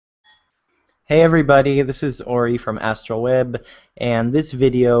Hey everybody, this is Ori from AstralWeb, and this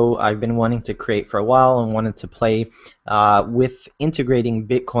video I've been wanting to create for a while and wanted to play with integrating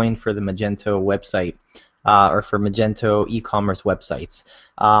Bitcoin for the Magento website or for Magento e-commerce websites.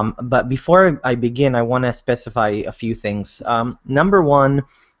 But before I begin, I want to specify a few things. Number one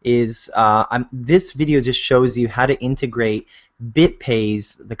is this video just shows you how to integrate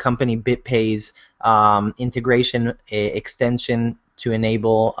BitPay's, the company BitPay's integration extension to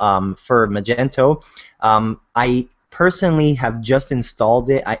enable for Magento. I personally have just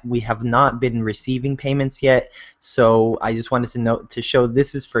installed it. We have not been receiving payments yet, so I just wanted to show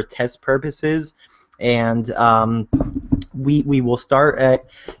this is for test purposes, and we will start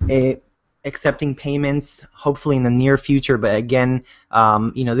accepting payments hopefully in the near future. But again,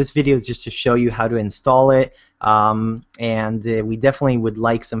 this video is just to show you how to install it, and we definitely would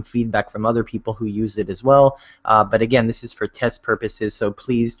like some feedback from other people who use it as well. But again, this is for test purposes, so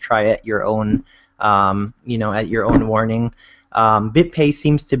please try at your own, at your own warning. BitPay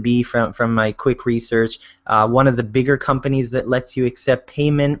seems to be, from my quick research, one of the bigger companies that lets you accept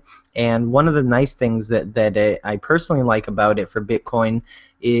payment. And one of the nice things that I personally like about it for Bitcoin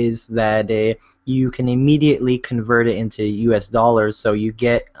is that you can immediately convert it into US dollars, so you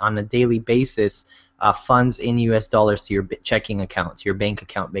get on a daily basis funds in US dollars to your checking account, to your bank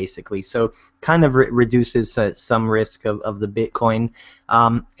account basically. So kind of reduces some risk of the Bitcoin.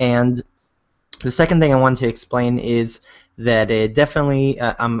 And the second thing I want to explain is that definitely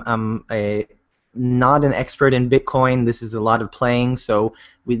I'm not an expert in Bitcoin. This is a lot of playing, so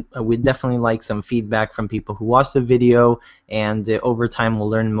we'd definitely like some feedback from people who watch the video, and over time we'll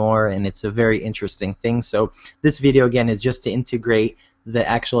learn more, and it's a very interesting thing. So this video again is just to integrate the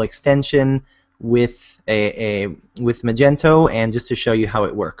actual extension with with Magento, and just to show you how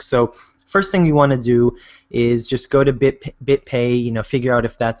it works. So first thing you want to do is just go to BitPay, figure out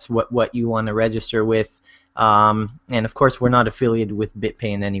if that's what you want to register with. And of course we're not affiliated with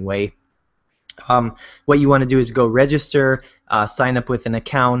BitPay in any way. What you want to do is go register, sign up with an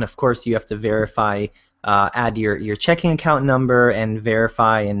account. Of course you have to verify, add your checking account number and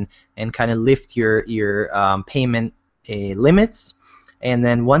verify and kind of lift your payment limits. And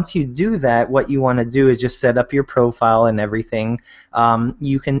then once you do that, what you want to do is just set up your profile and everything.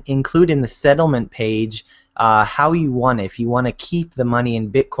 You can include in the settlement page how you want it. If you want to keep the money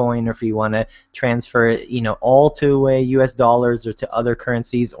in Bitcoin, or if you want to transfer it, all to US dollars or to other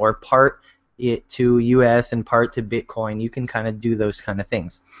currencies, or part it to US and part to Bitcoin, you can kind of do those kind of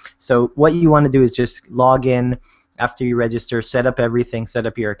things. So what you want to do is just log in after you register, set up everything, set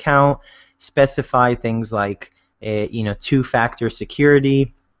up your account, specify things like two-factor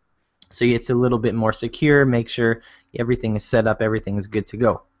security, so it's a little bit more secure. Make sure everything is set up, everything is good to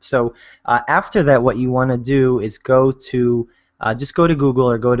go. So after that, what you want to do is go to just go to Google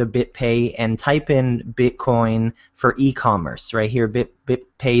or go to BitPay and type in Bitcoin for e-commerce right here,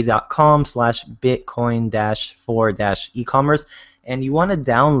 bitpay.com/bitcoin-for-e-commerce, and you want to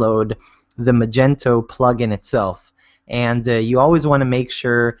download the Magento plugin itself. And you always want to make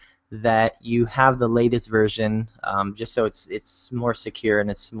sure that you have the latest version, just so it's more secure and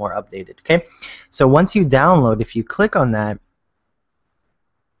it's more updated. Okay, so once you download, if you click on that,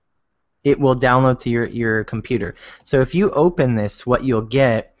 it will download to your computer. So if you open this, what you'll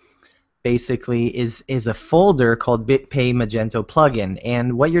get basically is a folder called BitPay Magento plugin.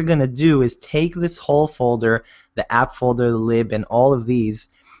 And what you're going to do is take this whole folder, the app folder, the lib, and all of these.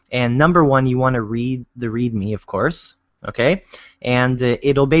 And number one, you want to read the README, of course. Okay, and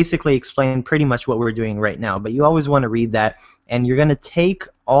it'll basically explain pretty much what we're doing right now, but you always want to read that. And you're going to take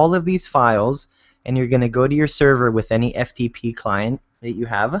all of these files and you're going to go to your server with any FTP client that you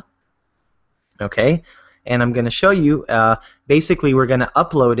have. Okay, and I'm going to show you, basically we're going to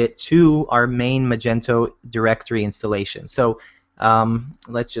upload it to our main Magento directory installation. So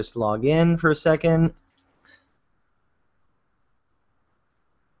let's just log in for a second.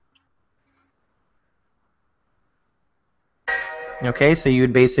 Okay, so you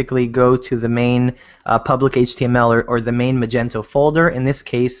would basically go to the main public HTML or the main Magento folder. In this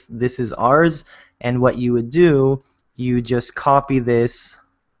case, this is ours. And what you would do, you just copy this,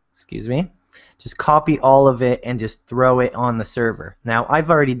 just copy all of it and just throw it on the server. Now, I've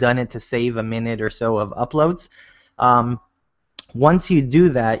already done it to save a minute or so of uploads. Once you do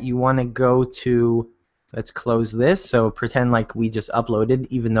that, you want to go to, let's close this, so pretend like we just uploaded,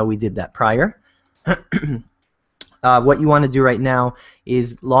 even though we did that prior. What you want to do right now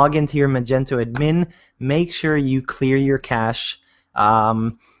is log into your Magento admin, make sure you clear your cache,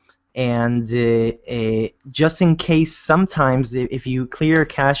 and just in case, sometimes if you clear your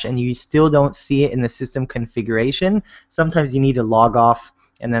cache and you still don't see it in the system configuration, sometimes you need to log off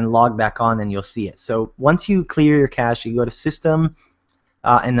and then log back on and you'll see it. So once you clear your cache, you go to System,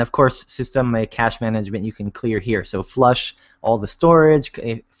 and of course System Cache Management you can clear here. So flush all the storage,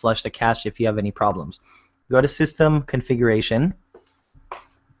 flush the cache if you have any problems. Go to System Configuration.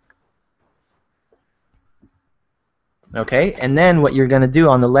 Okay, and then what you're going to do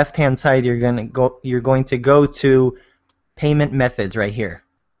on the left-hand side, you're going to go to Payment Methods right here.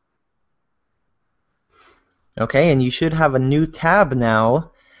 Okay, and you should have a new tab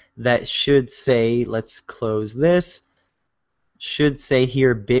now that should say, let's close this, should say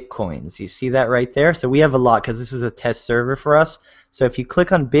here Bitcoins. You see that right there? So we have a lot because this is a test server for us. So if you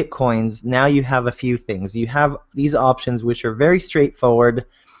click on Bitcoins, now you have a few things. You have these options which are very straightforward.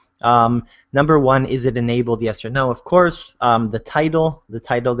 Number one, is it enabled, yes or no? Of course, the title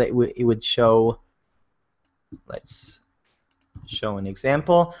that it would show, let's show an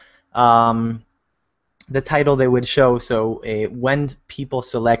example. The title they would show, so when people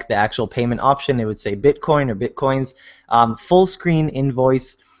select the actual payment option, it would say Bitcoin or Bitcoins. Full screen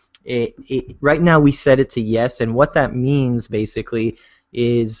invoice, right now we set it to yes, and what that means basically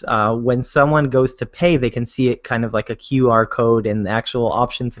is when someone goes to pay, they can see it kind of like a QR code and the actual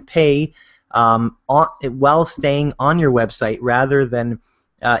option to pay while staying on your website, rather than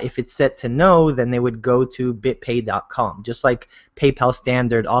if it's set to no, then they would go to bitpay.com, just like PayPal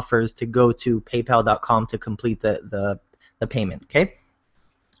standard offers to go to paypal.com to complete the payment. Okay.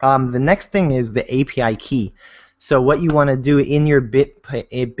 The next thing is the API key. So what you want to do in your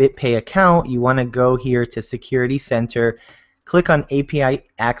BitPay account, you want to go here to Security Center, click on API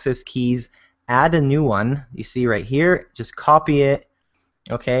access keys, add a new one. You see right here, just copy it,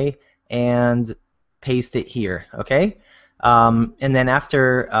 okay, and paste it here, okay. And then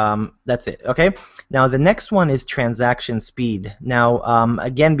after, that's it, okay? Now the next one is transaction speed. Now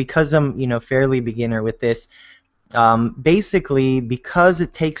again, because I'm fairly beginner with this, basically because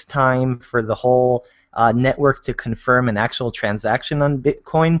it takes time for the whole network to confirm an actual transaction on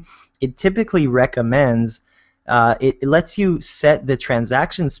Bitcoin, it typically recommends, it lets you set the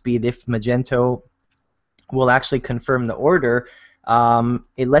transaction speed if Magento will actually confirm the order.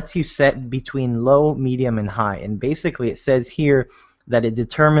 It lets you set between low, medium, and high, and basically it says here that it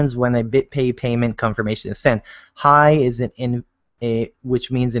determines when a BitPay payment confirmation is sent. High is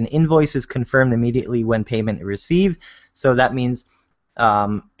which means an invoice is confirmed immediately when payment is received. So that means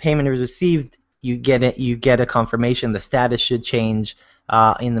payment is received, you get a confirmation. The status should change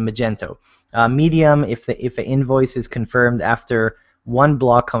in the Magento. Medium, if the invoice is confirmed after one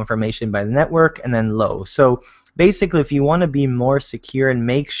block confirmation by the network, and then low. So basically, if you want to be more secure and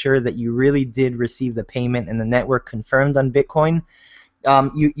make sure that you really did receive the payment and the network confirmed on Bitcoin,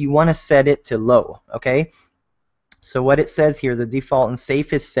 you want to set it to low, okay? So what it says here, the default and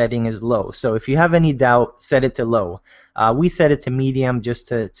safest setting is low. So if you have any doubt, set it to low. We set it to medium just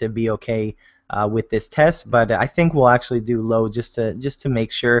to be okay with this test, but I think we'll actually do low just to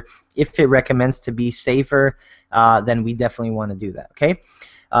make sure. If it recommends to be safer, then we definitely want to do that, okay?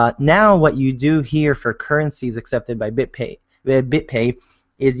 Now what you do here for currencies accepted by BitPay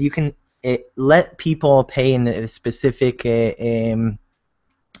is you can let people pay in a specific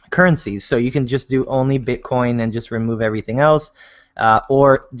currencies. So you can just do only Bitcoin and just remove everything else,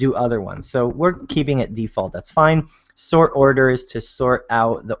 or do other ones. So we're keeping it default. That's fine. Sort order is to sort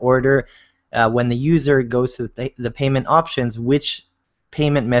out the order when the user goes to the payment options, which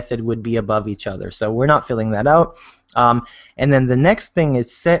payment method would be above each other. So we're not filling that out. And then the next thing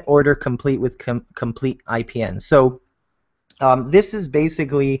is set order complete with complete IPN. So this is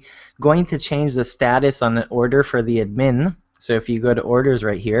basically going to change the status on an order for the admin. So if you go to orders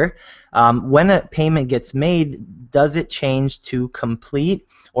right here, when a payment gets made, does it change to complete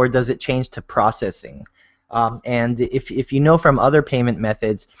or does it change to processing? And if you know from other payment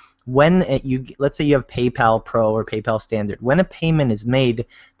methods, when let's say you have PayPal Pro or PayPal Standard, when a payment is made,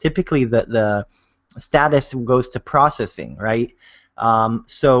 typically the status goes to processing, right?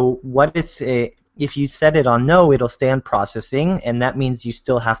 So what if you set it on no, it'll stay on processing, and that means you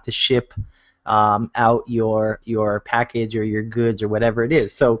still have to ship out your package or your goods or whatever it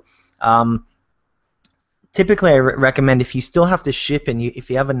is. So typically I recommend, if you still have to ship and if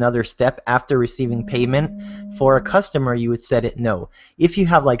you have another step after receiving payment for a customer, you would set it no. If you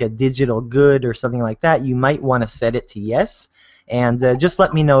have like a digital good or something like that, you might want to set it to yes. And just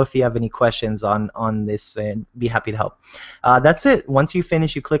let me know if you have any questions on this, and be happy to help. That's it. Once you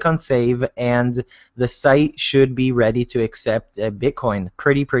finish, you click on save, and the site should be ready to accept Bitcoin.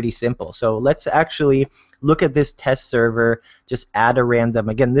 Pretty simple. So let's actually look at this test server. Just add a random.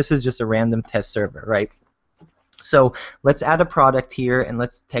 Again, this is just a random test server, right? So let's add a product here, and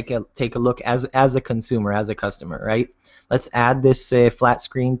let's take a look as a consumer, as a customer, right? Let's add this flat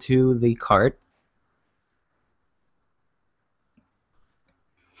screen to the cart.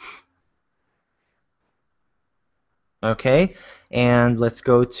 Okay, and let's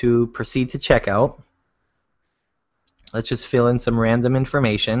go to proceed to checkout. Let's just fill in some random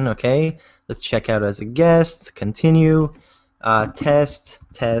information. Okay, let's check out as a guest. Continue. Test.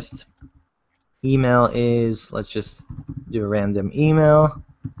 Email is, let's just do a random email.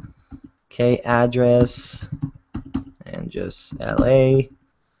 Okay, address, and just LA,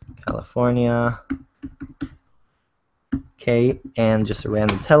 California. Okay, and just a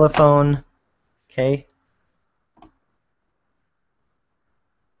random telephone. Okay.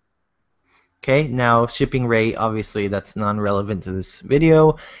 Okay, now shipping rate, obviously that's non-relevant to this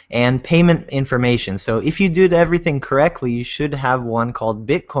video, and payment information. So if you did everything correctly, you should have one called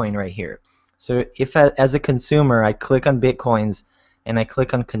Bitcoin right here. So if as a consumer I click on Bitcoins and I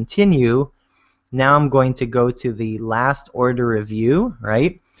click on continue, now I'm going to go to the last order review,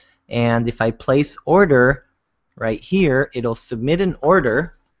 right? And if I place order right here, it'll submit an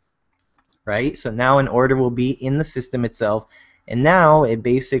order, right? So now an order will be in the system itself, and now it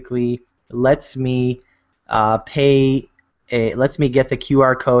basically lets me lets me get the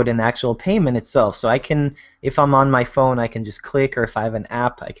QR code and actual payment itself. So I can, if I'm on my phone, I can just click, or if I have an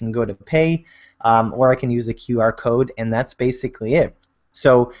app, I can go to pay, or I can use a QR code, and that's basically it.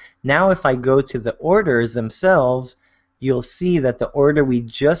 So now if I go to the orders themselves, you'll see that the order we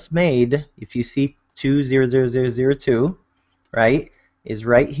just made, if you see 200002, right, is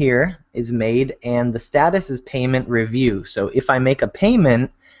right here, is made, and the status is payment review. So if I make a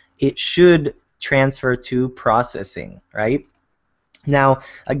payment, it should transfer to processing, right? Now,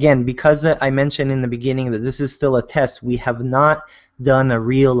 again, because I mentioned in the beginning that this is still a test, we have not done a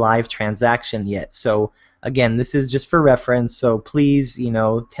real live transaction yet. So again, this is just for reference, so please,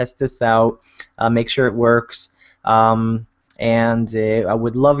 test this out, make sure it works. And I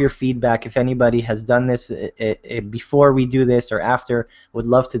would love your feedback. If anybody has done this before we do this or after, would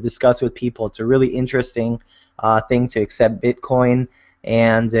love to discuss with people. It's a really interesting thing to accept Bitcoin,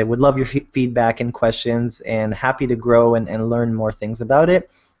 and would love your feedback and questions, and happy to grow and learn more things about it.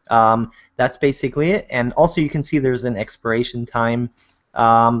 That's basically it. And also you can see there's an expiration time.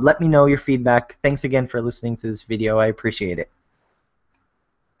 Let me know your feedback. Thanks again for listening to this video. I appreciate it.